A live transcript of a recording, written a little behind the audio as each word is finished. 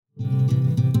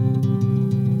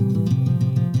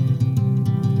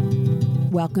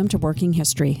Welcome to Working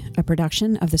History, a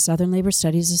production of the Southern Labor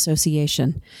Studies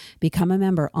Association. Become a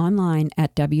member online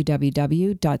at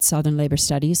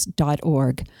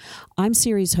www.southernlaborstudies.org. I'm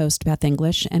series host Beth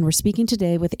English, and we're speaking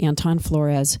today with Anton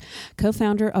Flores,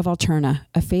 co-founder of Alterna,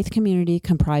 a faith community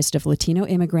comprised of Latino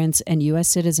immigrants and U.S.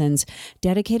 citizens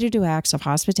dedicated to acts of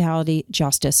hospitality,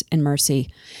 justice, and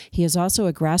mercy. He is also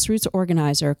a grassroots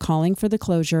organizer calling for the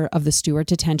closure of the Stewart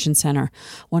Detention Center,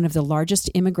 one of the largest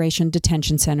immigration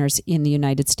detention centers in the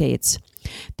United States.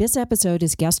 This episode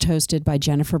is guest hosted by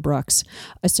Jennifer Brooks,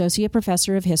 Associate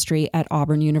Professor of History at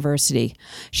Auburn University.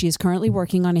 She is currently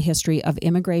working on a history of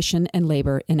immigration and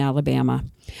labor in Alabama.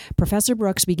 Professor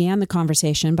Brooks began the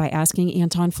conversation by asking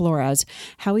Anton Flores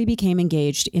how he became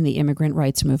engaged in the immigrant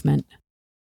rights movement.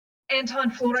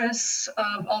 Anton Flores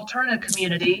of Alterna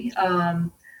community.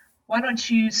 Why don't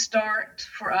you start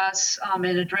for us in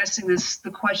addressing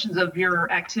the questions of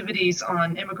your activities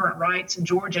on immigrant rights in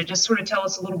Georgia? Just sort of tell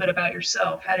us a little bit about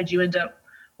yourself. How did you end up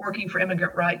working for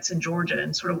immigrant rights in Georgia,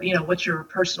 and sort of, what's your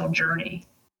personal journey?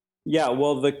 Yeah,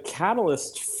 well, the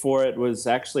catalyst for it was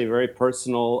actually very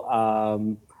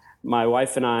personal. My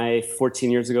wife and I,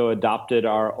 14 years ago, adopted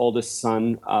our oldest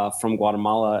son from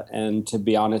Guatemala. And to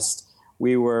be honest,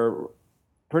 we were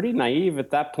pretty naive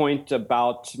at that point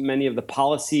about many of the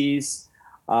policies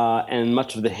and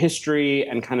much of the history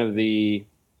and kind of the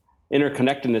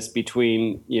interconnectedness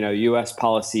between, U.S.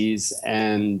 policies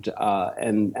and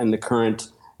the current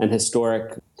and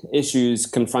historic issues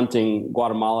confronting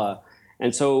Guatemala.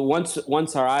 And so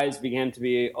once our eyes began to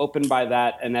be opened by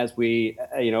that, and as we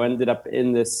ended up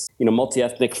in this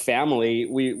multi-ethnic family,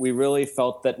 we really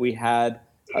felt that we had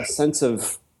a sense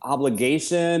of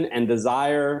obligation and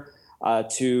desire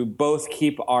to both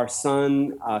keep our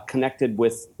son connected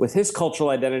with his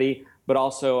cultural identity, but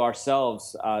also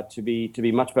ourselves to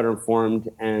be much better informed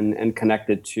and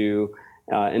connected to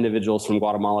individuals from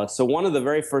Guatemala. So one of the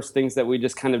very first things that we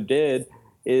just kind of did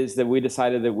is that we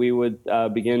decided that we would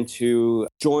begin to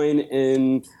join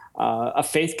in a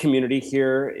faith community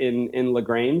here in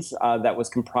LaGrange that was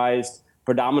comprised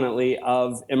predominantly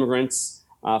of immigrants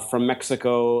from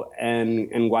Mexico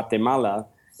and Guatemala.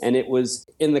 And it was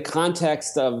in the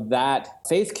context of that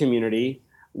faith community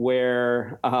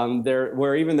where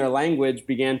even their language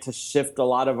began to shift a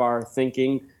lot of our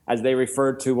thinking as they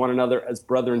referred to one another as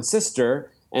brother and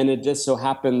sister. And it just so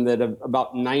happened that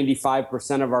about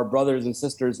 95% of our brothers and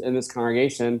sisters in this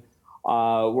congregation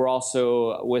were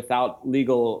also without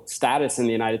legal status in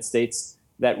the United States,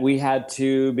 that we had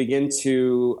to begin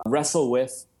to wrestle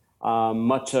with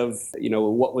much of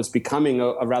what was becoming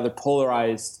a rather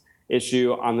polarized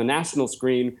issue on the national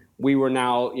screen. We were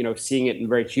now, seeing it in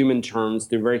very human terms,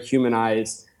 through very human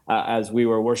eyes, as we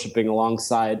were worshiping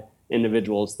alongside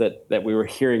individuals that we were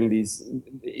hearing these,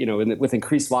 with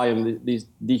increased volume, these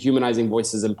dehumanizing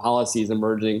voices and policies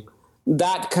emerging.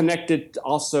 That connected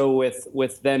also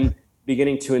with then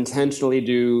beginning to intentionally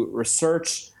do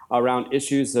research around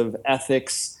issues of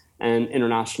ethics and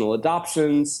international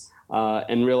adoptions,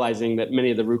 and realizing that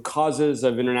many of the root causes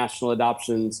of international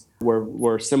adoptions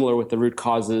were similar with the root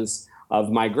causes of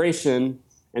migration.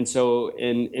 And so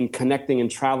in connecting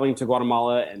and traveling to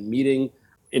Guatemala and meeting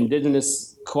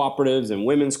indigenous cooperatives and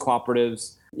women's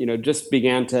cooperatives, just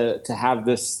began to have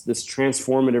this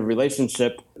transformative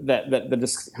relationship that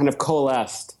just kind of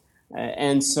coalesced.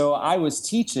 And so I was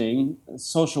teaching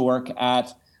social work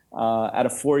at a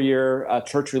 4-year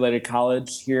church-related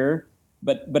college here.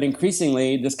 But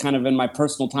increasingly, just kind of in my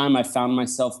personal time, I found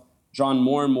myself drawn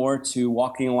more and more to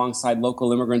walking alongside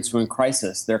local immigrants who are in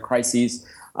crisis. Their crises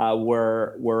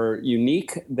were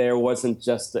unique. There wasn't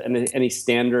just any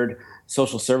standard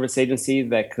social service agency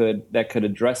that could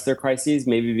address their crises,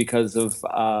 maybe because of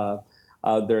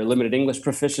their limited English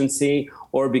proficiency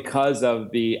or because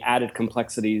of the added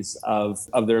complexities of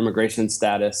their immigration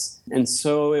status. And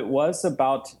so it was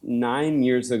about 9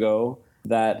 years ago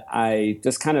that I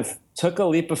just kind of took a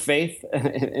leap of faith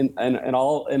in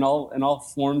all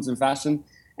forms and fashion,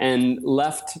 and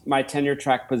left my tenure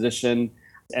track position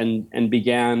and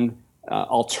began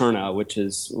Alterna,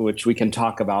 which we can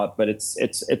talk about, but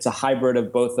it's a hybrid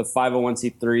of both a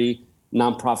 501c3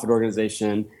 nonprofit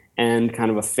organization and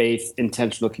kind of a faith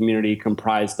intentional community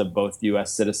comprised of both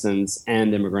U.S. citizens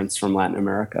and immigrants from Latin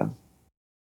America.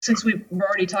 Since we're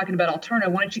already talking about Alterna,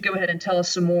 why don't you go ahead and tell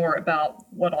us some more about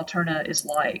what Alterna is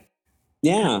like?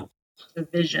 Yeah. The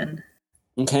vision.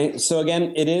 Okay. So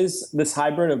again, it is this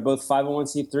hybrid of both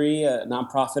 501c3, a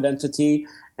nonprofit entity,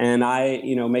 and I,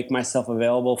 make myself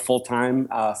available full-time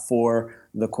for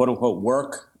the quote-unquote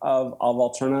work of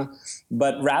Alterna.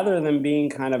 But rather than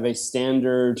being kind of a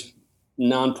standard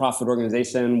nonprofit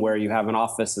organization where you have an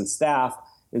office and staff,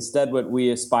 Instead, what we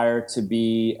aspire to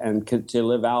be and to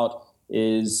live out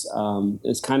is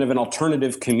kind of an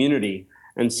alternative community.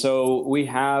 And so we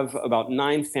have about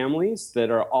 9 families that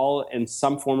are all in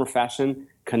some form or fashion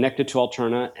connected to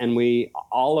Alterna, and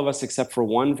all of us except for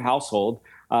one household,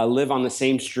 live on the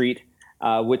same street,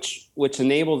 which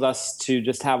enables us to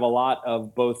just have a lot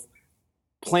of both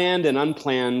planned and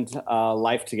unplanned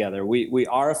life together. We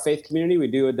are a faith community. We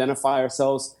do identify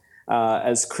ourselves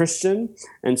as Christian,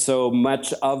 and so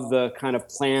much of the kind of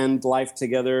planned life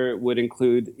together would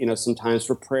include, some times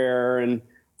for prayer and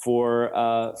for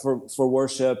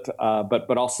worship,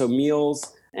 but also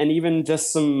meals, and even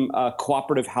just some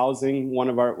cooperative housing. One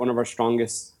of our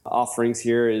strongest offerings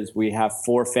here is we have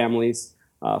 4 families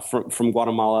from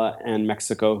Guatemala and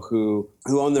Mexico who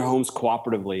own their homes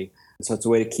cooperatively. So it's a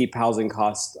way to keep housing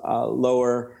costs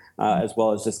lower, as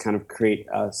well as just kind of create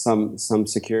some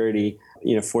security,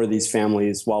 for these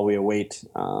families while we await,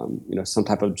 some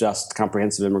type of just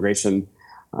comprehensive immigration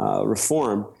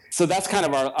reform. So that's kind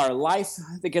of our life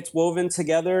that gets woven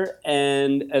together.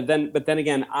 But then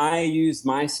again, I use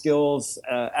my skills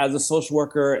as a social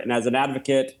worker and as an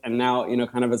advocate, and now,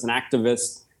 kind of as an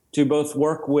activist, to both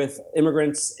work with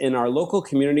immigrants in our local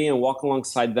community and walk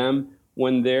alongside them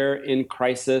when they're in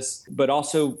crisis, but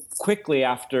also quickly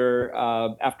after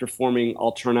forming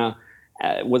Alterna,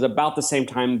 was about the same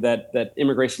time that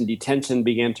immigration detention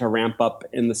began to ramp up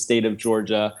in the state of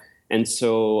Georgia. And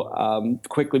so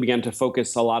quickly began to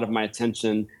focus a lot of my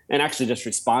attention and actually just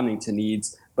responding to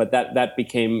needs. But that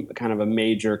became kind of a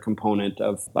major component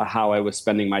of how I was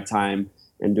spending my time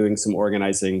and doing some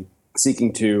organizing,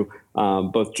 seeking to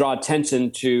both draw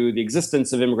attention to the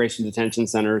existence of immigration detention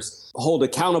centers, hold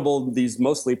accountable these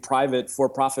mostly private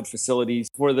for-profit facilities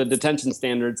for the detention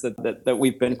standards that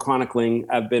we've been chronicling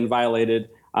have been violated,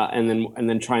 and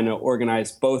then trying to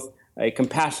organize both a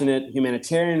compassionate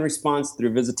humanitarian response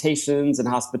through visitations and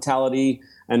hospitality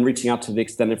and reaching out to the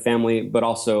extended family, but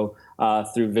also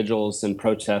through vigils and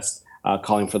protests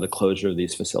calling for the closure of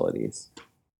these facilities.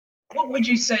 What would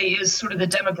you say is sort of the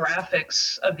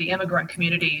demographics of the immigrant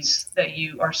communities that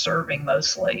you are serving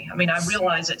mostly? I mean, I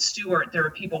realize at Stewart there are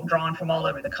people drawn from all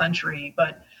over the country,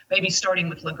 but maybe starting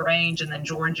with LaGrange and then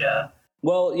Georgia.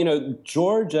 Well,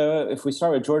 Georgia, if we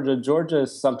start with Georgia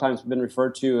has sometimes been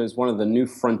referred to as one of the new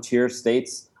frontier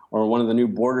states or one of the new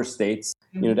border states.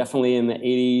 Mm-hmm. Definitely in the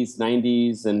 80s,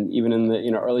 90s, and even in the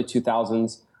early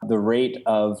 2000s, the rate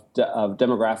of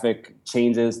demographic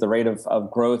changes, the rate of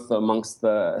growth amongst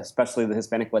especially the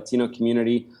Hispanic Latino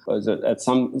community was at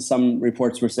some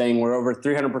reports were saying we're over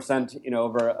 300%,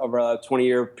 over a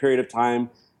 20-year period of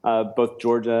time, both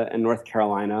Georgia and North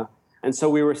Carolina. And so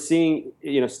we were seeing,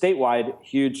 statewide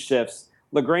huge shifts.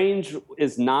 LaGrange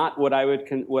is not what I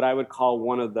would call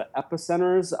one of the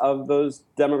epicenters of those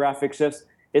demographic shifts.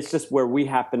 It's just where we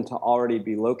happen to already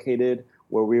be located,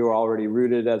 where we were already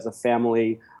rooted as a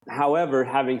family. However,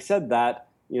 having said that,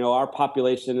 our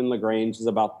population in LaGrange is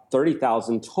about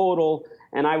 30,000 total,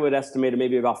 and I would estimate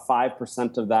maybe about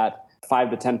 5% of that,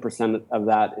 5 to 10% of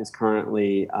that is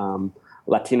currently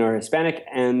Latino or Hispanic,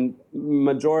 and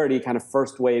majority kind of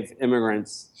first wave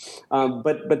immigrants.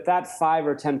 But that 5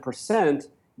 or 10%,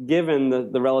 given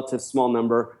the relative small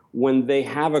number, when they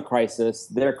have a crisis,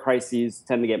 their crises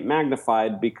tend to get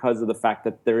magnified because of the fact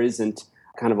that there isn't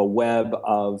kind of a web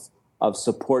of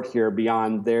support here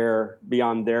beyond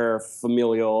their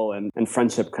familial and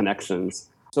friendship connections.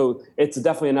 So it's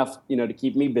definitely enough, to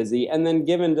keep me busy. And then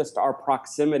given just our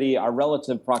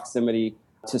relative proximity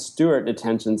to Stewart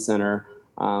Detention Center,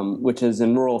 which is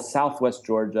in rural southwest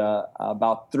Georgia,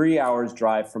 about 3 hours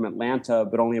drive from Atlanta,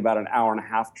 but only about an hour and a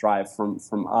half drive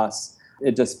from us,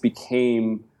 it just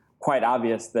became quite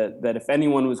obvious that if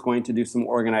anyone was going to do some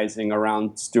organizing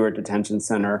around Stewart Detention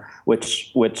Center,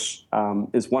 which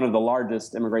is one of the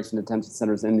largest immigration detention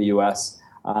centers in the U.S.,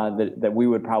 that we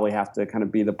would probably have to kind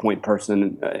of be the point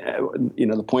person,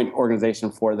 the point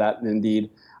organization for that. And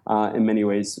indeed, in many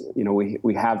ways,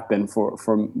 we have been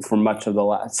for much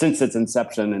of since its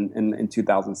inception in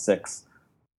 2006.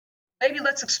 Maybe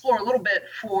let's explore a little bit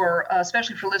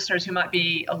especially for listeners who might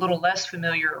be a little less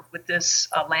familiar with this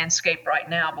landscape right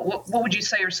now. But what would you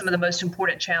say are some of the most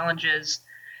important challenges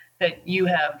that you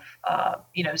have,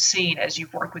 seen as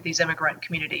you've worked with these immigrant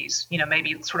communities?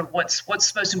 Maybe sort of what's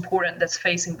most important that's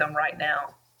facing them right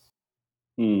now.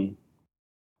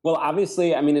 Well,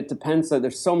 obviously, it depends.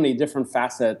 There's so many different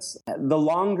facets. The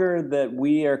longer that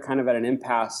we are kind of at an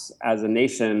impasse as a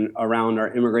nation around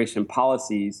our immigration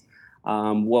policies,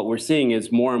 what we're seeing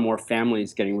is more and more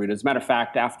families getting rooted. As a matter of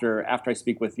fact, after I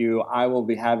speak with you, I will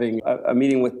be having a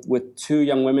meeting with 2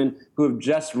 young women who have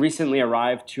just recently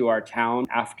arrived to our town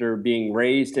after being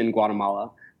raised in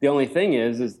Guatemala. The only thing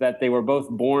is that they were both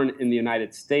born in the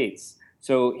United States.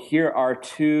 So here are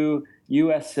two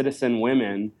U.S. citizen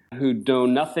women who know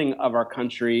nothing of our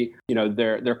country.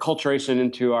 Their culturation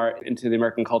into the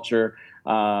American culture,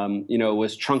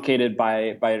 was truncated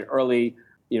by an early,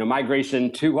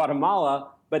 migration to Guatemala.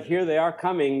 But here they are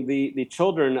coming, the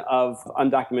children of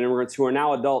undocumented immigrants who are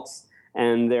now adults,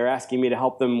 and they're asking me to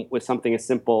help them with something as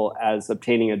simple as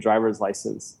obtaining a driver's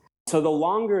license. So the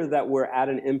longer that we're at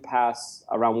an impasse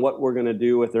around what we're going to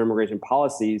do with their immigration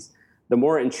policies, the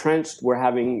more entrenched we're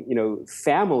having,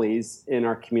 families in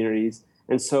our communities.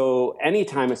 And so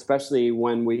anytime, especially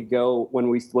when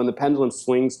the pendulum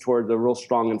swings towards a real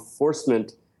strong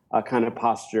enforcement kind of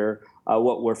posture,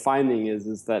 what we're finding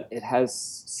is that it has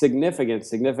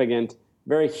significant,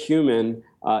 very human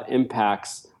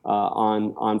impacts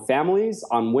on families,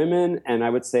 on women, and I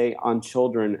would say on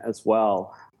children as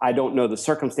well. I don't know the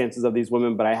circumstances of these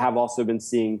women, but I have also been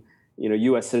seeing,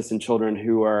 U.S. citizen children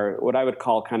who are what I would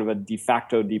call kind of a de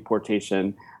facto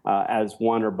deportation, as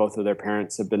one or both of their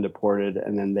parents have been deported,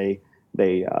 and then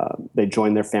they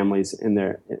join their families in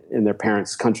their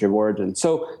parents' country of origin.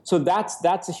 So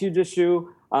that's a huge issue.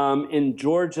 In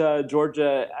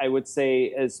Georgia, I would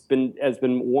say has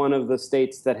been one of the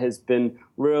states that has been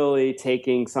really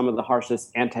taking some of the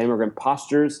harshest anti-immigrant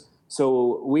postures.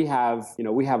 So we have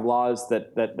laws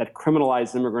that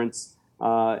criminalize immigrants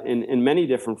in many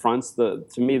different fronts. To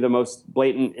me, the most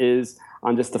blatant is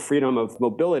on just the freedom of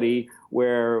mobility,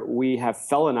 where we have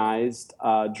felonized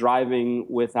driving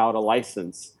without a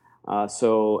license.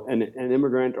 So an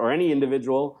immigrant or any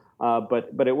individual,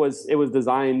 but it was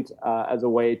designed as a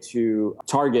way to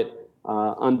target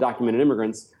undocumented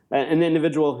immigrants. An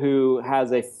individual who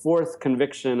has a fourth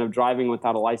conviction of driving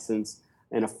without a license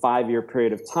in a 5-year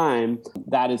period of time,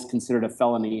 that is considered a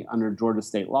felony under Georgia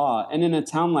state law. And in a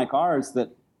town like ours that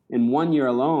in 1 year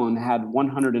alone had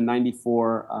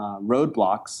 194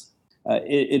 roadblocks,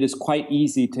 it is quite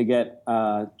easy to get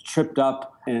tripped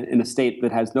up in a state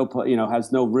that has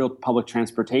no real public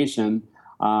transportation,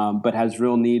 but has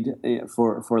real need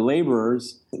for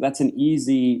laborers. That's an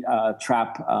easy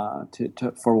trap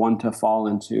for one to fall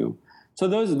into. So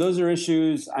those are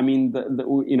issues. I mean,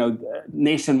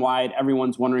 nationwide,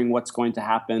 everyone's wondering what's going to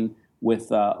happen with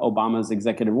Obama's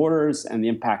executive orders and the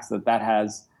impacts that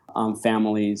has on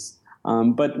families.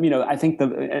 But I think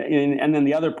and then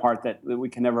the other part that we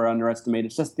can never underestimate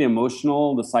is just the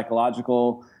emotional, the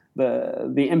psychological,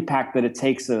 the impact that it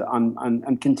takes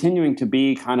on continuing to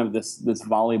be kind of this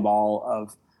volleyball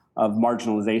of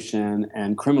marginalization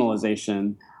and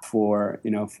criminalization for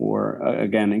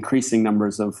again increasing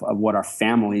numbers of what are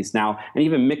families now, and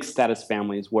even mixed status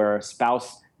families where a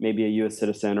spouse may be a U.S.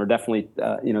 citizen, or definitely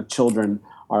children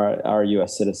are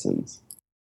U.S. citizens.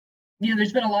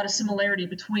 There's been a lot of similarity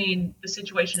between the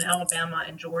situation in Alabama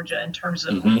and Georgia in terms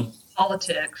of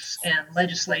politics and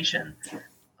legislation.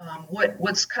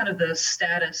 What's kind of the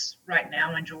status right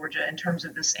now in Georgia in terms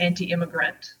of this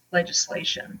anti-immigrant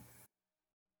legislation?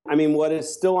 I mean, what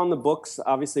is still on the books,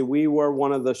 obviously, we were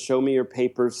one of the show me your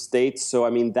papers states. So,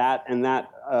 I mean, that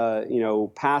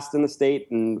passed in the state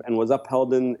and was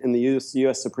upheld in the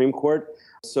U.S. Supreme Court.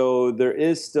 So there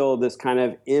is still this kind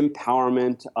of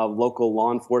empowerment of local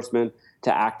law enforcement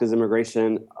to act as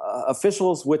immigration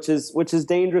officials, which is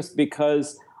dangerous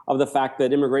because of the fact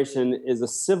that immigration is a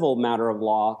civil matter of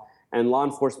law and law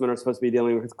enforcement are supposed to be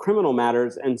dealing with criminal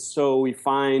matters. And so we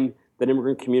find that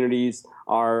immigrant communities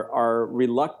are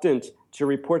reluctant to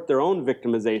report their own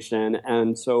victimization.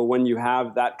 And so when you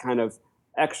have that kind of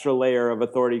extra layer of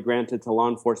authority granted to law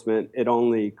enforcement, it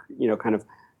only kind of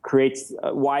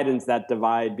widens that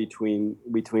divide between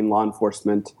law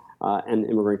enforcement and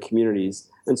immigrant communities.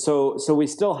 And so we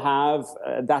still have,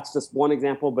 that's just one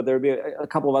example, but there would be a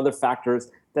couple of other factors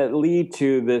that lead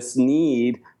to this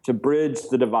need to bridge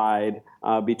the divide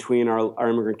between our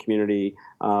immigrant community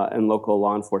and local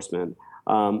law enforcement.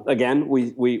 Again,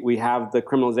 we have the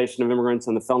criminalization of immigrants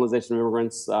and the felonization of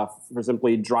immigrants for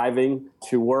simply driving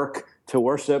to work, to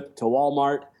worship, to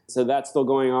Walmart. So that's still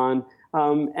going on.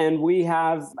 And we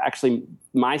have actually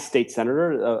my state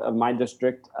senator of my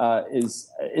district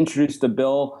is introduced a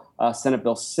bill, Senate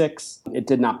Bill 6. It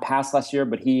did not pass last year,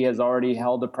 but he has already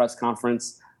held a press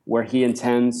conference where he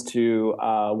intends to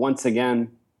once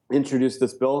again introduce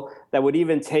this bill that would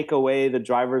even take away the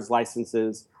driver's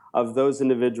licenses of those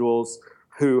individuals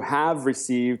who have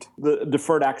received the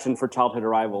deferred action for childhood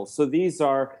arrivals. So these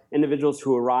are individuals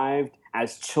who arrived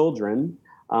as children,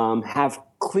 have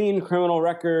clean criminal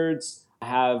records,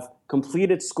 have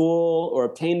completed school or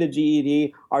obtained a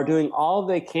GED, are doing all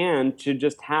they can to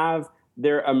just have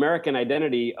their American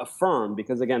identity affirmed,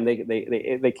 because again,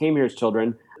 they came here as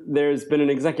children. There's been an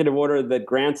executive order that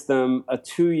grants them a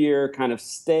 2-year kind of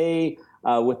stay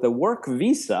with a work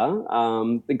visa.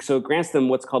 So it grants them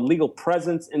what's called legal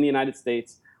presence in the United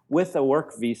States with a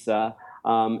work visa.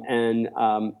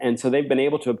 And so they've been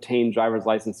able to obtain driver's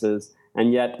licenses.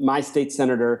 And yet my state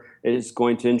senator is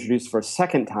going to introduce for a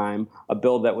second time a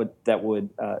bill that would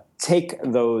take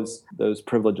those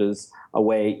privileges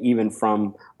away, even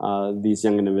from these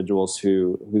young individuals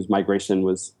whose migration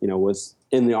was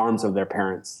in the arms of their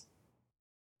parents.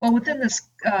 Well, within this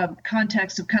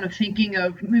context of kind of thinking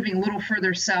of moving a little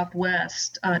further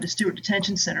southwest to Stewart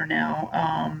Detention Center now,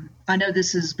 I know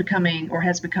this is becoming or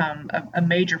has become a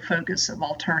major focus of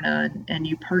Alterna and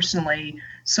you personally.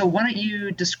 So why don't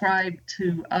you describe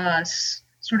to us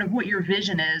sort of what your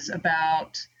vision is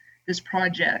about this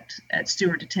project at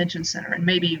Stewart Detention Center, and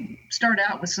maybe start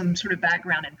out with some sort of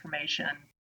background information.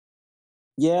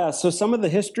 Yeah, so some of the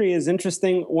history is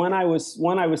interesting. When I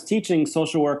was teaching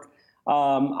social work,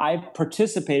 I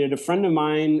participated. A friend of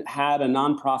mine had a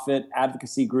nonprofit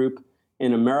advocacy group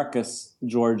in Americus,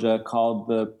 Georgia, called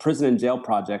the Prison and Jail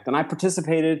Project. And I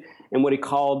participated in what he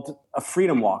called a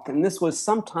freedom walk. And this was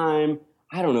sometime,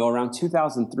 I don't know, around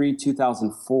 2003,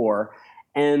 2004.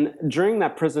 And during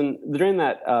that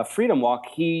freedom walk,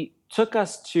 he took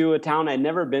us to a town I'd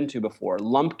never been to before,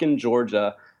 Lumpkin,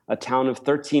 Georgia, a town of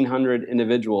 1,300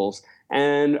 individuals.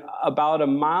 And about a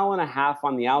mile and a half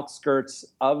on the outskirts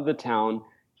of the town,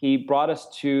 he brought us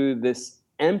to this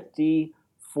empty,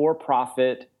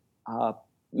 for-profit,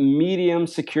 medium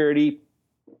security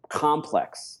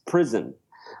complex prison,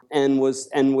 and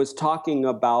was talking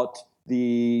about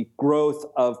the growth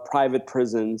of private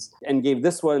prisons, and gave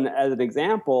this one as an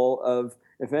example of,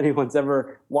 if anyone's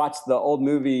ever watched the old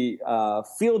movie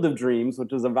Field of Dreams,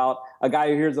 which is about a guy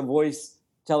who hears a voice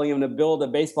telling him to build a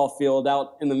baseball field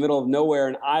out in the middle of nowhere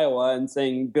in Iowa and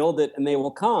saying, build it and they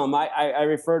will come. I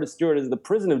refer to Stewart as the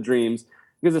prison of dreams,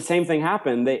 because the same thing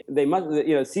happened. They must,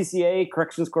 CCA,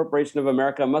 Corrections Corporation of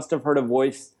America, must have heard a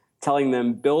voice telling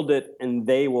them, build it and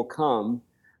they will come.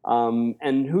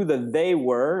 And who the they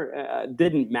were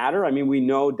didn't matter. I mean, we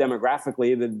know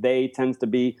demographically that they tends to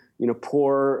be,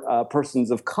 poor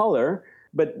persons of color,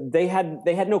 but they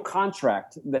had no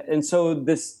contract. And so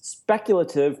this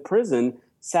speculative prison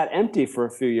sat empty for a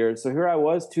few years. So here I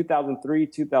was, 2003,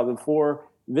 2004,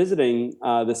 visiting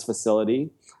this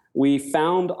facility. We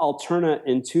found Alterna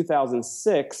in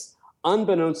 2006.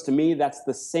 Unbeknownst to me, that's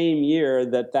the same year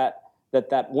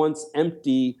that once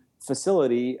empty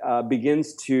facility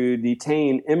begins to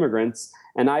detain immigrants.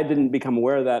 And I didn't become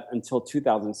aware of that until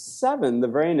 2007, the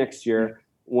very next year,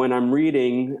 when I'm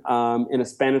reading in a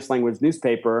Spanish language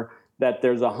newspaper that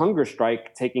there's a hunger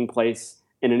strike taking place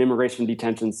in an immigration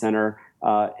detention center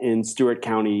in Stewart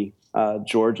County,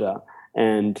 Georgia,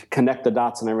 and connect the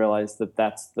dots, and I realized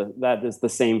that is the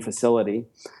same facility.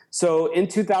 So in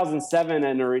 2007,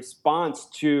 in a response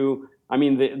to,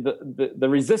 the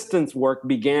resistance work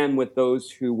began with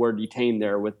those who were detained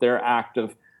there, with their act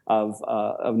of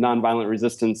nonviolent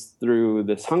resistance through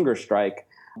this hunger strike.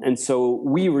 And so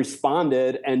we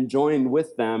responded and joined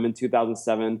with them in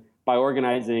 2007 by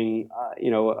organizing,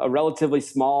 a relatively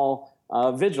small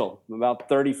vigil. About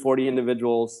 30, 40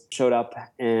 individuals showed up,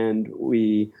 and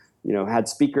we, had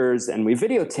speakers, and we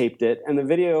videotaped it. And the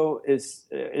video is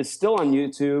still on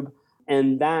YouTube.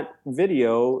 And that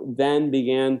video then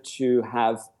began to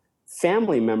have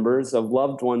family members of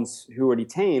loved ones who were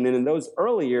detained. And in those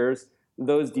early years,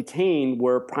 those detained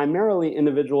were primarily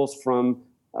individuals from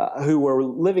who were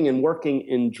living and working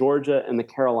in Georgia and the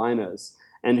Carolinas,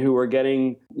 and who were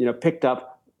getting, picked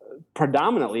up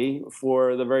predominantly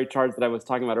for the very charge that I was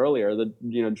talking about earlier,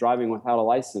 the driving without a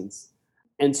license.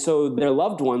 And so their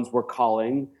loved ones were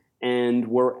calling and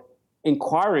were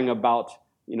inquiring about,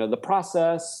 the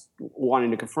process, wanting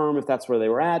to confirm if that's where they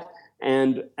were at,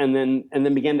 and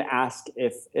then began to ask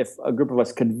if a group of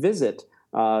us could visit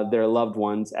their loved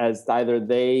ones, as either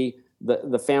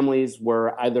the families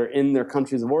were either in their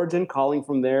countries of origin, calling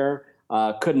from there,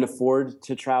 couldn't afford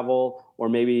to travel, or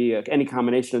maybe any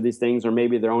combination of these things, or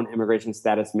maybe their own immigration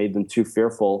status made them too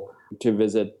fearful to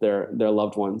visit their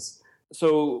loved ones.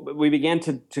 So we began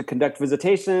to conduct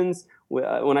visitations.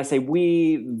 When I say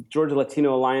we, Georgia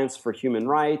Latino Alliance for Human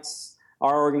Rights,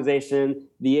 our organization,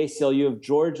 the ACLU of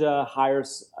Georgia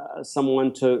hires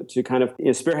someone to kind of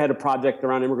spearhead a project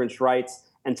around immigrants' rights.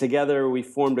 And together we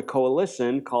formed a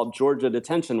coalition called Georgia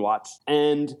Detention Watch.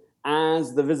 And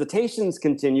as the visitations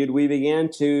continued, we began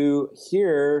to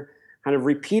hear kind of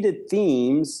repeated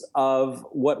themes of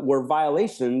what were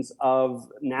violations of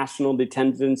national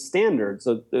detention standards.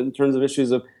 So in terms of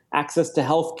issues of access to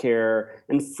health care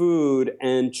and food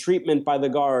and treatment by the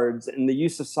guards and the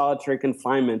use of solitary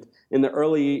confinement. In the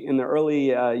early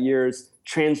years,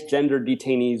 transgender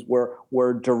detainees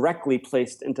were directly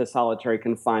placed into solitary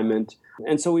confinement.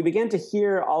 And so we began to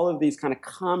hear all of these kind of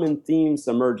common themes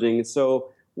emerging.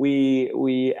 So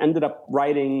we ended up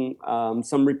writing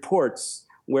some reports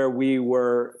where we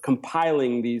were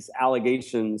compiling these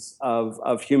allegations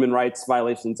of human rights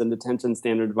violations and detention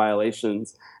standard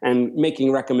violations and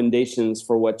making recommendations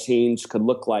for what change could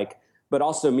look like, but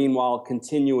also meanwhile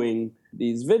continuing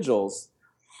these vigils.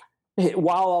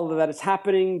 While all of that is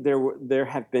happening, there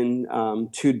have been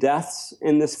 2 deaths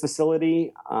in this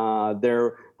facility.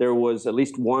 There was at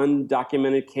least one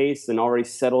documented case and already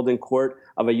settled in court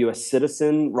of a U.S.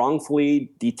 citizen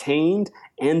wrongfully detained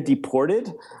and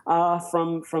deported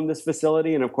from this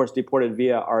facility, and of course deported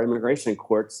via our immigration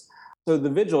courts. So the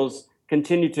vigils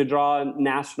continue to draw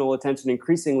national attention,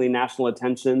 increasingly national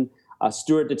attention.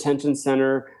 Stewart Detention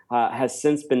Center has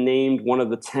since been named one of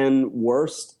the 10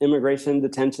 worst immigration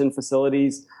detention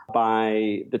facilities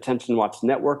by Detention Watch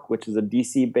Network, which is a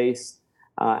DC-based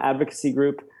advocacy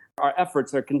group. Our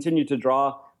efforts are continue to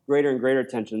draw greater and greater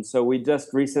attention. So we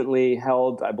just recently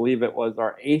held, I believe it was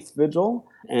our 8th vigil,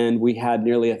 and we had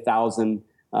nearly 1,000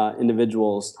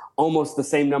 individuals, almost the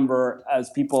same number as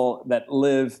people that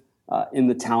live in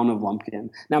the town of Lumpkin.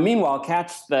 Now, meanwhile,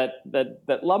 catch that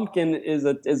Lumpkin is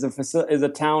a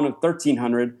town of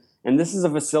 1,300, and this is a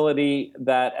facility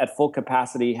that at full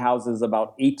capacity houses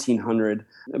about 1,800,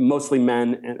 mostly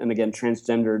men and again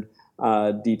transgendered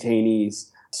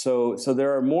detainees. So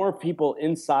there are more people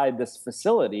inside this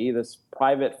facility, this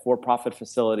private for-profit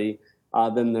facility,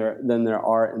 than there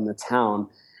are in the town.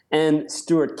 And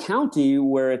Stewart County,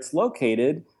 where it's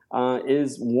located,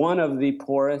 is one of the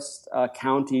poorest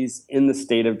counties in the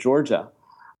state of Georgia.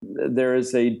 There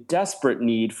is a desperate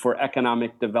need for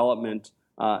economic development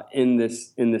in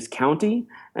this county,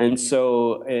 and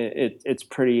so it's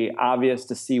pretty obvious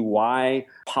to see why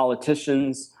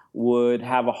politicians would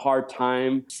have a hard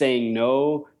time saying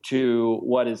no to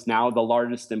what is now the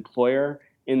largest employer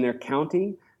in their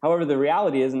county. However, the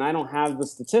reality is, and I don't have the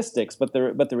statistics, but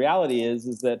the reality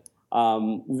is that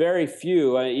very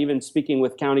few, even speaking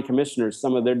with county commissioners,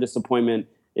 some of their disappointment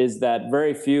is that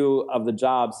very few of the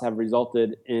jobs have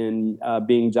resulted in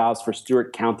being jobs for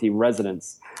Stewart County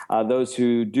residents. Those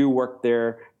who do work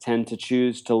there tend to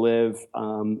choose to live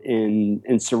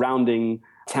in surrounding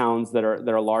towns that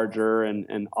are larger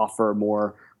and offer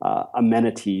more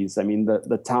amenities. I mean,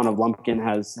 the town of Lumpkin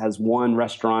has one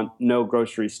restaurant, no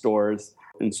grocery stores.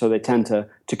 And so they tend to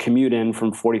commute in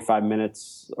from 45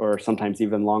 minutes or sometimes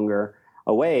even longer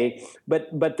away.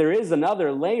 But there is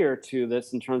another layer to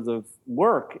this in terms of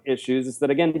work issues. Is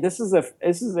that, again, this is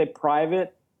a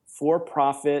private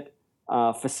for-profit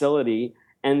facility,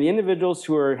 and the individuals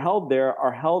who are held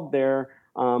there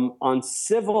on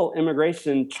civil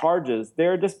immigration charges.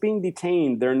 They're just being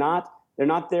detained. They're not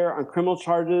there on criminal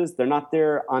charges. They're not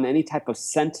there on any type of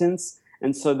sentence,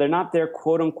 and so they're not there,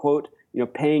 quote unquote,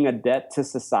 paying a debt to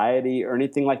society or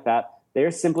anything like that.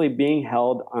 They're simply being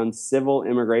held on civil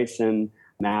immigration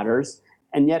matters.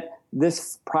 And yet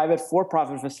this private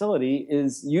for-profit facility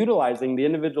is utilizing the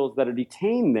individuals that are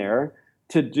detained there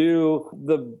to do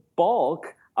the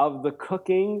bulk of the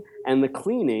cooking and the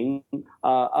cleaning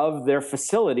of their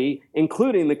facility,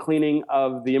 including the cleaning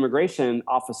of the immigration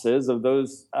offices of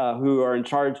those who are in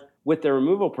charge with their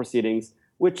removal proceedings,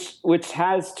 which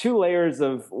has 2 layers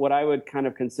of what I would kind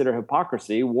of consider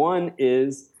hypocrisy. One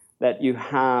is that you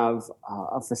have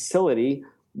a facility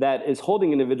that is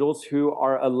holding individuals who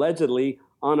are allegedly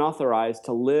unauthorized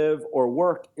to live or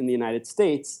work in the United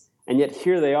States, and yet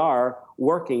here they are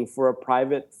working for a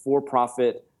private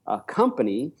for-profit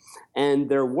company, and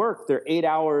their 8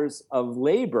 hours of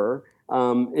labor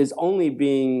is only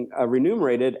being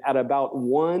remunerated at about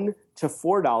 $1 to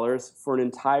 $4 for an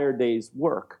entire day's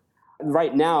work.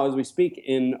 Right now, as we speak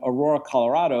in Aurora,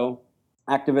 Colorado,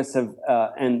 activists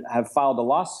have filed a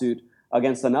lawsuit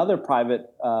against another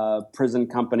private prison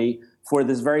company for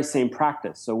this very same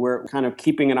practice. So we're kind of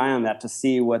keeping an eye on that to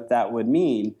see what that would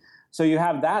mean. So you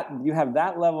have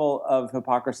that level of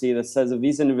hypocrisy that says if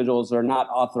these individuals are not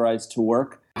authorized to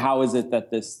work, how is it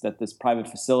that this private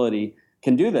facility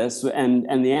can do this?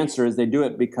 And the answer is they do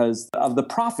it because of the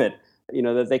profit,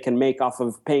 that they can make off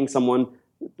of paying someone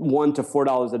 $1 to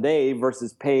 $4 a day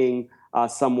versus paying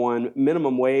someone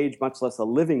minimum wage, much less a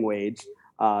living wage,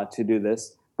 to do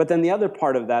this. But then the other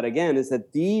part of that, again, is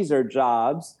that these are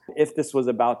jobs, if this was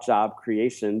about job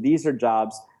creation, these are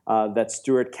jobs that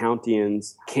Stewart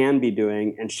Countians can be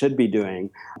doing and should be doing.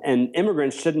 And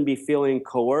immigrants shouldn't be feeling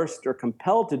coerced or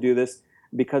compelled to do this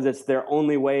because it's their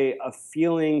only way of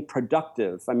feeling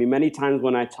productive. I mean, many times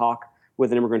when I talk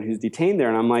with an immigrant who's detained there,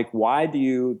 and I'm like, why do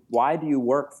you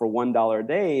work for $1 a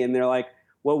day? And they're like,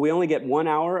 well, we only get 1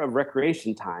 hour of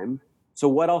recreation time. So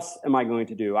what else am I going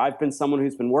to do? I've been someone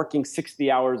who's been working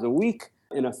 60 hours a week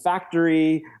in a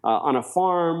factory, on a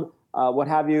farm, what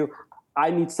have you. I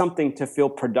need something to feel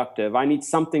productive. I need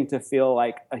something to feel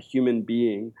like a human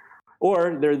being.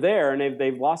 Or they're there and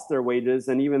they've lost their wages,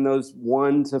 and even those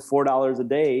 $1 to $4 a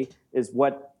day is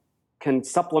what can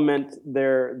supplement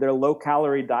their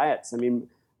low-calorie diets. I mean,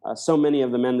 so many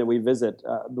of the men that we visit,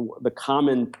 one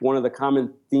of the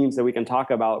common themes that we can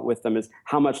talk about with them is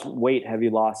how much weight have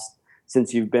you lost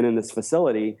since you've been in this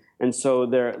facility? And so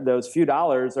those few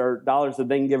dollars are dollars that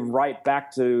they can give right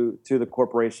back to the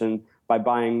corporation by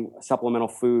buying supplemental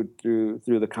food through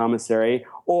the commissary,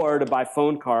 or to buy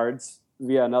phone cards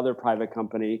via another private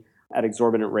company at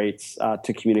exorbitant rates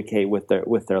to communicate with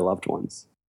their loved ones.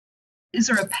 Is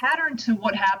there a pattern to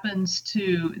what happens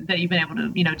that you've been able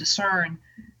to discern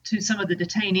to some of the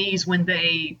detainees when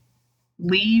they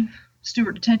leave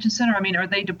Stewart Detention Center? I mean, are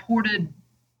they deported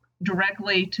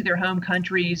directly to their home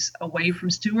countries away from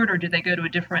Stewart, or do they go to a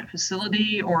different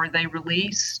facility, or are they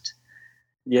released?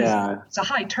 Yeah. It's a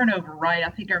high turnover, right? I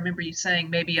think I remember you saying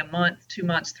maybe a month, 2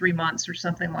 months, 3 months, or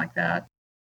something like that.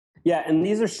 Yeah, and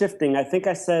these are shifting. I think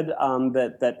I said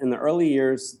that in the early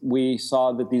years, we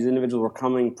saw that these individuals were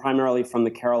coming primarily from the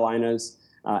Carolinas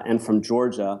and from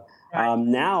Georgia. Right.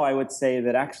 Now I would say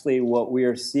that actually what we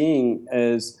are seeing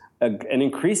is an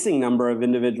increasing number of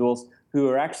individuals who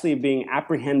are actually being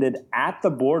apprehended at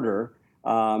the border,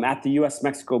 at the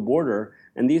U.S.-Mexico border,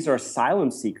 and these are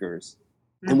asylum seekers.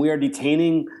 And we are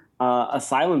detaining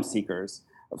asylum seekers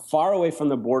far away from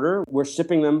the border. We're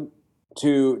shipping them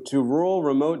to rural,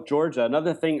 remote Georgia.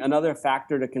 Another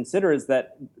factor to consider is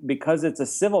that because it's a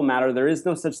civil matter, there is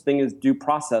no such thing as due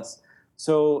process.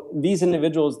 So these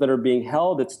individuals that are being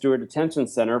held at Stewart Detention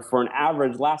Center for an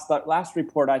average, last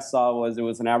report I saw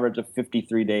was an average of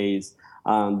 53 days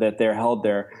that they're held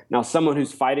there. Now, someone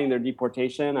who's fighting their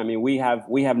deportation, I mean, we have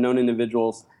known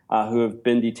individuals who have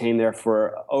been detained there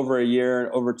for over a year,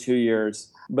 over 2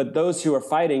 years. But those who are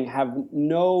fighting have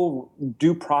no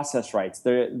due process rights.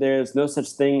 There's no such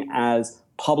thing as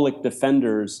public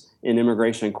defenders in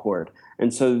immigration court.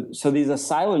 And so these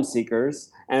asylum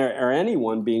seekers, or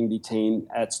anyone being detained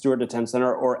at Stewart Detention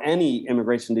Center or any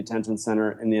immigration detention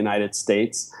center in the United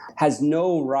States, has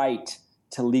no right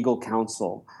to legal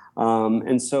counsel.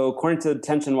 And so according to the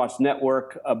Detention Watch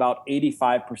Network, about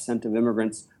 85% of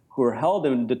immigrants who are held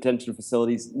in detention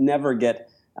facilities never get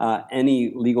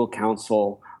any legal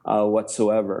counsel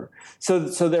whatsoever. So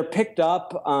they're picked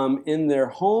up in their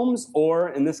homes, or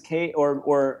in this case,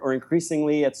 or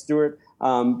increasingly at Stewart,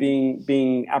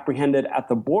 being apprehended at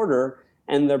the border,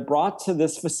 and they're brought to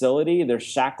this facility. They're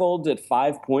shackled at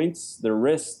 5 points: their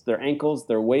wrists, their ankles,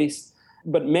 their waist,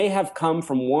 but may have come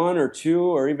from 1 or 2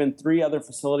 or even 3 other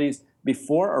facilities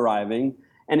before arriving.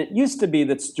 And it used to be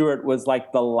that Stewart was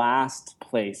like the last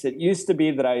place. It used to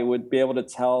be that I would be able to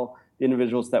tell the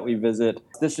individuals that we visit,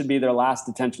 this should be their last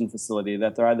detention facility,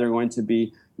 that they're either going to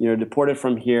be, deported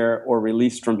from here or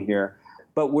released from here.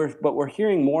 But we're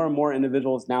hearing more and more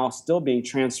individuals now still being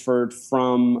transferred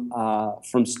from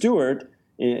Stewart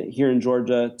here in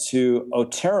Georgia to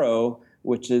Otero,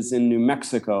 which is in New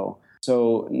Mexico.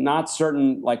 So not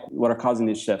certain like what are causing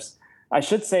these shifts. I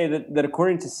should say that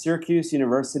according to Syracuse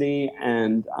University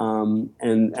and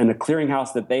a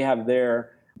clearinghouse that they have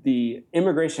there, the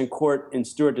immigration court in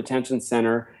Stewart Detention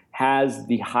Center has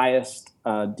the highest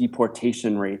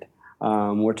deportation rate.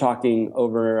 We're talking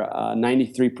over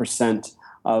 93%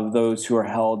 of those who are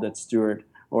held at Stewart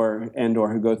or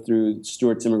who go through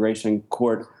Stewart's immigration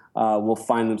court will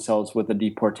find themselves with a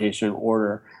deportation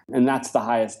order, and that's the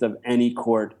highest of any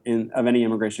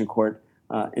immigration court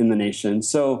in the nation.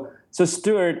 So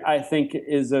Stewart, I think,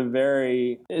 is a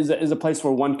place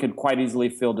where one could quite easily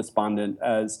feel despondent,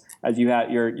 as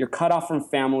you're cut off from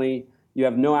family, you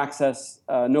have no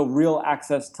real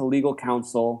access to legal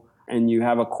counsel, and you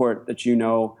have a court that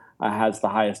has the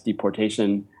highest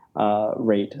deportation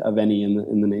rate of any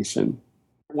in the nation.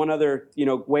 One other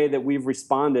way that we've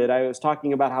responded, I was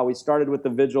talking about how we started with the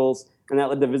vigils and that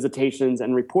led to visitations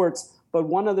and reports. But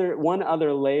one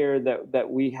other layer that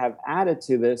we have added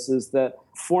to this is that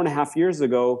 4.5 years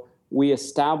ago, we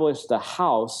established a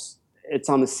house. It's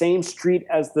on the same street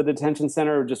as the detention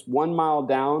center, just 1 mile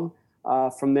down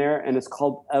from there, and it's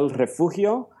called El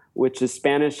Refugio, which is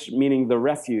Spanish meaning the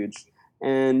refuge.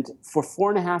 And for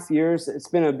 4.5 years, it's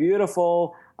been a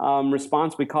beautiful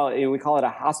response. We call it a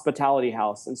hospitality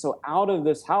house. And so out of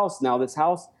this house now, this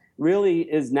house really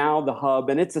is now the hub,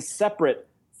 and it's a separate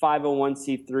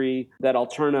 501c3 that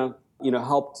Alterna,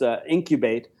 helped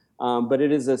incubate. But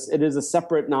it is a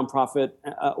separate nonprofit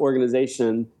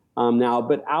organization now.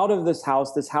 But out of this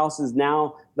house is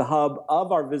now the hub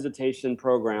of our visitation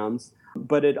programs.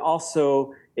 But it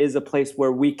also is a place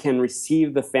where we can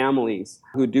receive the families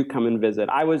who do come and visit.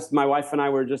 My wife and I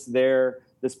were just there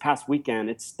this past weekend.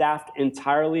 It's staffed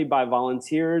entirely by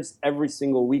volunteers every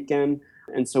single weekend.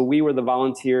 And so we were the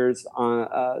volunteers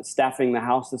staffing the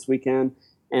house this weekend.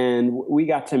 And we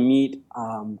got to meet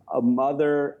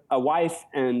a wife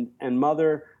and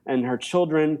mother and her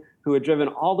children who had driven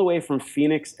all the way from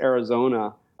Phoenix,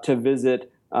 Arizona to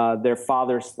visit their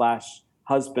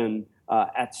father/husband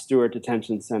at Stewart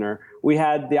Detention Center. We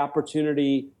had the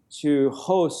opportunity to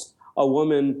host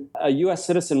a U.S.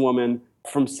 citizen woman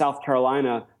from South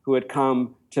Carolina who had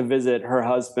come to visit her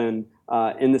husband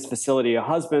in this facility, a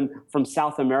husband from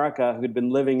South America who'd been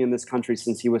living in this country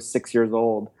since he was 6 years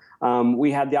old.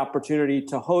 We had the opportunity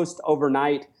to host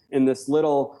overnight in this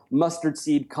little mustard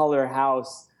seed color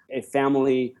house a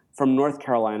family from North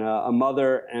Carolina, a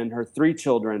mother and her 3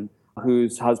 children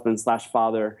whose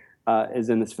husband/father is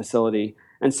in this facility.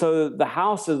 And so the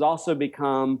house has also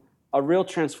become a real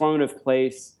transformative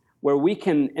place where we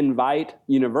can invite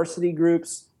university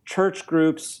groups, church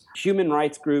groups, human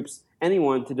rights groups,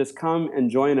 anyone to just come and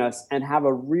join us and have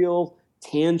a real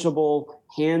tangible,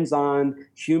 hands-on,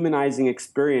 humanizing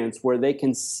experience where they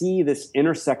can see this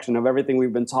intersection of everything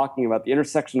we've been talking about, the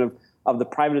intersection of the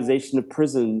privatization of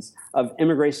prisons, of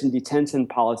immigration detention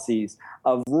policies,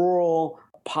 of rural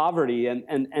poverty,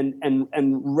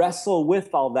 and wrestle with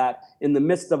all that in the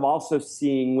midst of also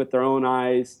seeing with their own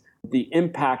eyes the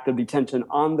impact of detention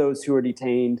on those who are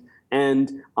detained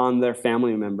and on their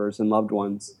family members and loved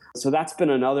ones. So that's been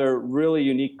another really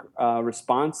unique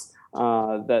response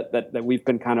that we've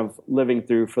been kind of living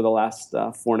through for the last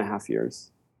 4.5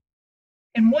 years.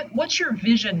 And what's your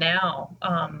vision now,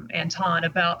 Anton,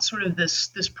 about sort of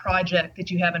this project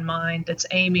that you have in mind that's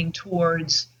aiming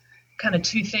towards kind of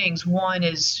 2 things? One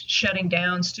is shutting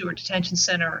down Stewart Detention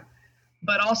Center,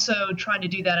 but also trying to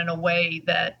do that in a way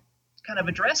that kind of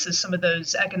addresses some of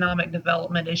those economic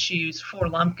development issues for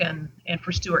Lumpkin and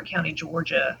for Stewart County,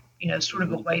 Georgia, sort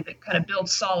of a way that kind of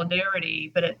builds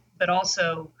solidarity, but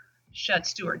also shut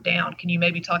Stewart down. Can you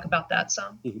maybe talk about that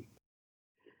some?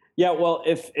 Yeah, well,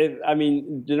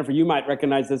 Jennifer, you might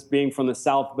recognize this being from the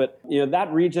South, but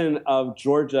that region of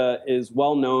Georgia is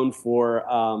well known for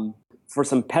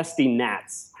some pesky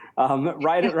gnats.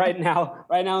 Right now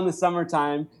in the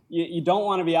summertime, you don't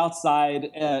want to be outside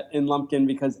in Lumpkin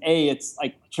because A, it's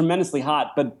like tremendously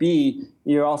hot, but B,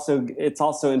 it's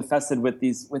also infested with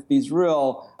these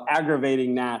real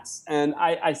aggravating gnats. And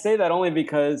I say that only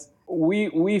because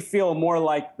we feel more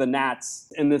like the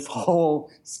gnats in this whole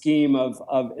scheme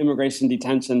of immigration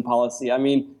detention policy. I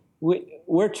mean,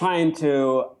 we're trying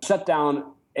to shut down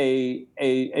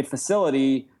a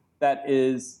facility that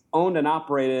is owned and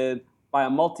operated by a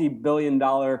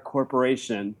multi-billion-dollar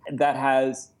corporation that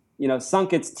has,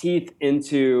 sunk its teeth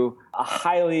into a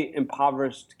highly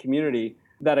impoverished community.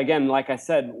 That, again, like I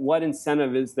said, what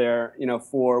incentive is there,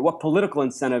 what political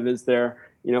incentive is there,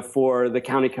 for the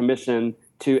county commission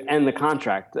to end the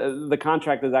contract? The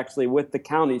contract is actually with the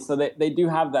county, so they do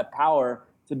have that power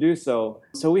to do so.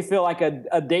 So we feel like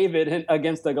a David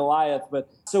against a Goliath. But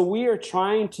so we are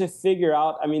trying to figure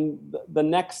out, the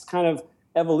next kind of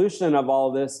evolution of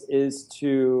all this is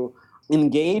to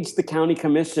engage the county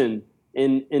commission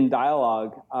in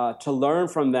dialogue, to learn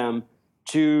from them,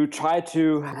 to try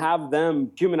to have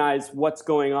them humanize what's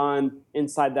going on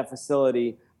inside that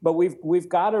facility. But we've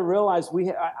got to realize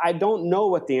I don't know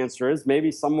what the answer is.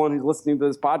 Maybe someone who's listening to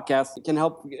this podcast can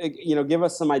help give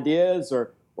us some ideas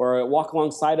or walk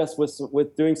alongside us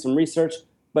with doing some research.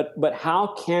 But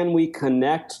how can we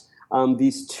connect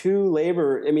these two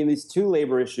labor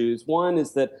issues? One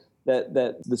is that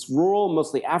this rural,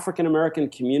 mostly African American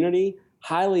community,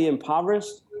 highly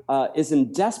impoverished, is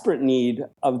in desperate need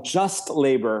of just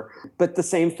labor. But the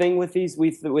same thing with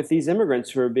these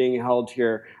immigrants who are being held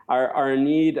here are in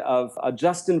need of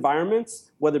just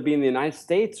environments, whether it be in the United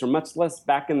States or much less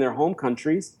back in their home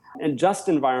countries, and just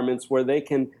environments where they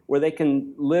can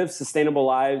live sustainable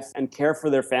lives and care for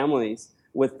their families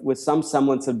with some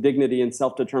semblance of dignity and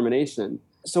self-determination.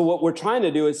 So what we're trying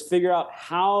to do is figure out,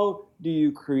 how do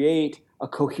you create a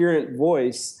coherent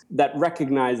voice that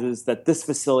recognizes that this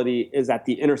facility is at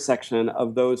the intersection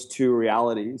of those two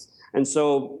realities? And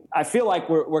so I feel like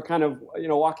we're kind of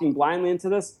walking blindly into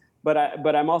this, but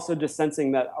I'm also just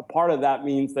sensing that a part of that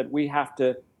means that we have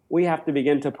to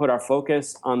begin to put our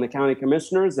focus on the county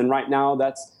commissioners. And right now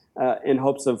that's in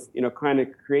hopes of, kind of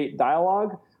create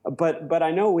dialogue. But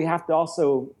I know we have to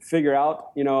also figure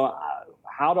out,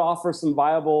 how to offer some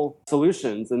viable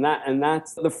solutions. And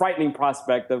that's the frightening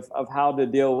prospect of how to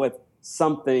deal with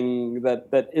something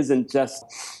that isn't just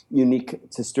unique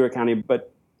to Stewart County,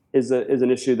 but is an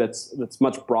issue that's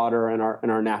much broader in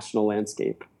our national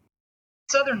landscape.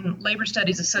 Southern Labor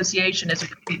Studies Association is a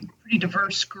pretty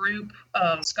diverse group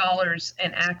of scholars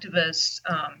and activists,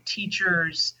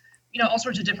 teachers, all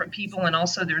sorts of different people. And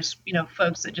also there's,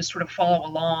 folks that just sort of follow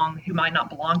along who might not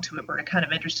belong to it, but are kind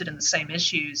of interested in the same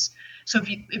issues. So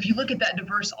if you look at that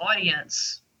diverse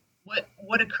audience,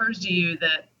 what occurs to you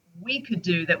that we could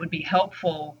do that would be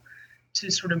helpful to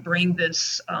sort of bring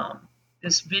this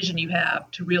this vision you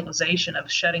have to realization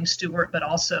of shutting Stewart, but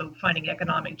also finding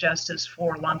economic justice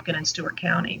for Lumpkin and Stewart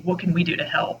County? What can we do to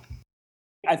help?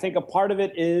 I think a part of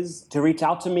it is to reach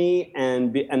out to me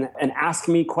and ask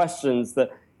me questions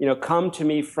that, come to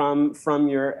me from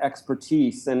your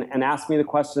expertise and ask me the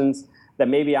questions that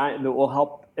maybe that will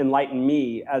help enlighten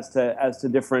me as to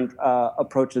different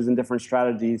approaches and different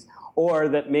strategies, or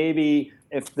that maybe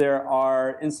if there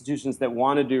are institutions that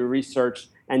want to do research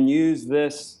and use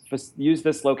this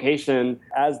location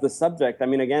as the subject. I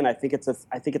mean, again, I think it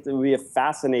would be a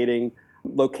fascinating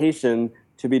location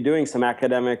to be doing some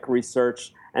academic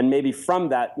research, and maybe from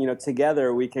that,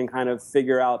 together we can kind of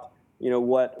figure out,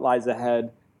 what lies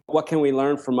ahead. What can we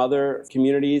learn from other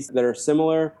communities that are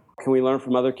similar? Can we learn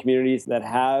from other communities that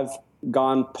have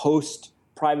gone post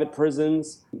private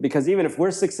prisons? Because even if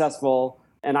we're successful,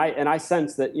 and I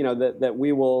sense that that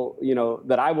we will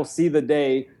that I will see the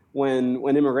day when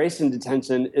immigration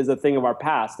detention is a thing of our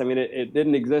past. I mean, it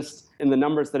didn't exist in the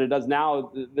numbers that it does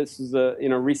now. This is a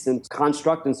recent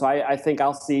construct, and so I think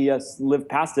I'll see us live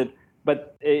past it.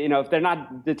 But if they're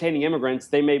not detaining immigrants,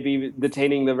 they may be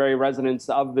detaining the very residents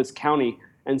of this county,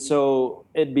 and so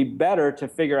it'd be better to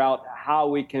figure out how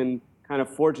we can kind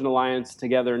of forge an alliance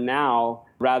together now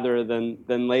rather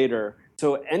than later.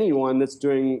 So anyone that's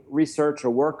doing research or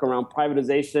work around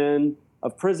privatization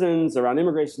of prisons, around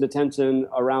immigration detention,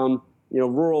 around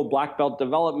rural Black Belt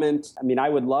development, I mean, I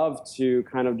would love to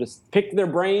kind of just pick their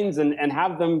brains and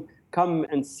have them come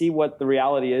and see what the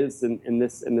reality is in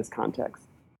this context.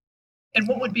 And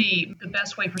what would be the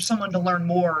best way for someone to learn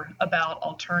more about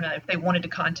Alterna if they wanted to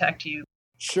contact you?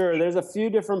 Sure. There's a few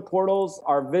different portals.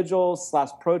 Our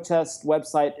vigil/protest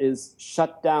website is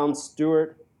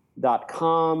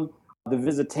shutdownstewart.com. The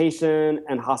visitation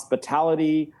and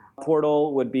hospitality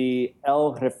portal would be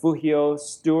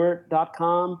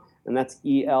elrefugiostewart.com, and that's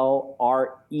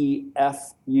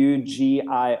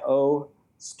ELREFUGIO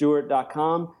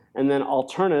Stewart.com. And then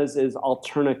Alterna's is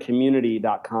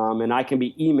alternacommunity.com, and I can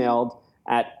be emailed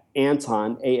at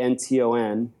Anton,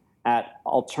 ANTON, at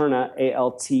Alterna,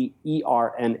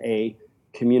 ALTERNA,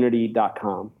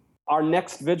 community.com. Our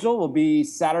next vigil will be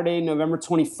Saturday, November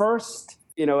 21st.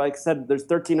 Like I said, there's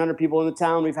 1,300 people in the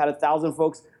town. We've had 1,000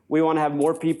 folks. We want to have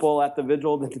more people at the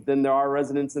vigil than there are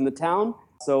residents in the town.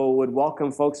 So would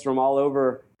welcome folks from all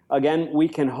over. Again, we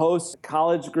can host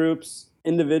college groups,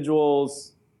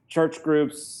 individuals, church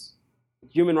groups,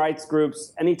 human rights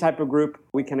groups, any type of group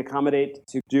we can accommodate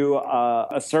to do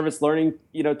a service learning,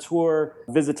 tour,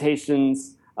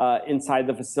 visitations inside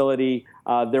the facility.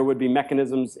 There would be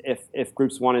mechanisms if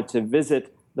groups wanted to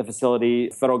visit the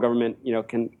facility. Federal government,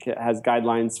 has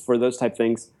guidelines for those type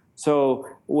things. So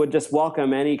would just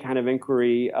welcome any kind of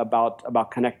inquiry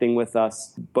about connecting with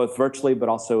us, both virtually but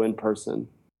also in person.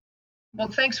 Well,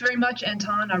 thanks very much,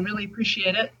 Anton. I really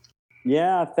appreciate it.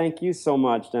 Yeah, thank you so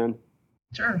much, Jen.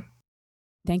 Sure.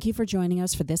 Thank you for joining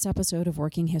us for this episode of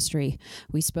Working History.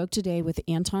 We spoke today with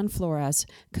Anton Flores,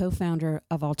 co-founder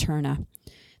of Alterna.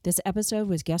 This episode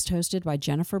was guest hosted by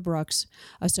Jennifer Brooks,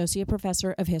 Associate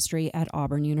Professor of History at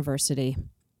Auburn University.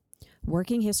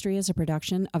 Working History is a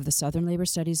production of the Southern Labor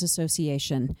Studies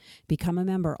Association. Become a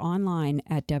member online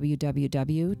at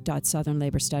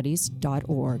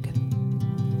www.southernlaborstudies.org.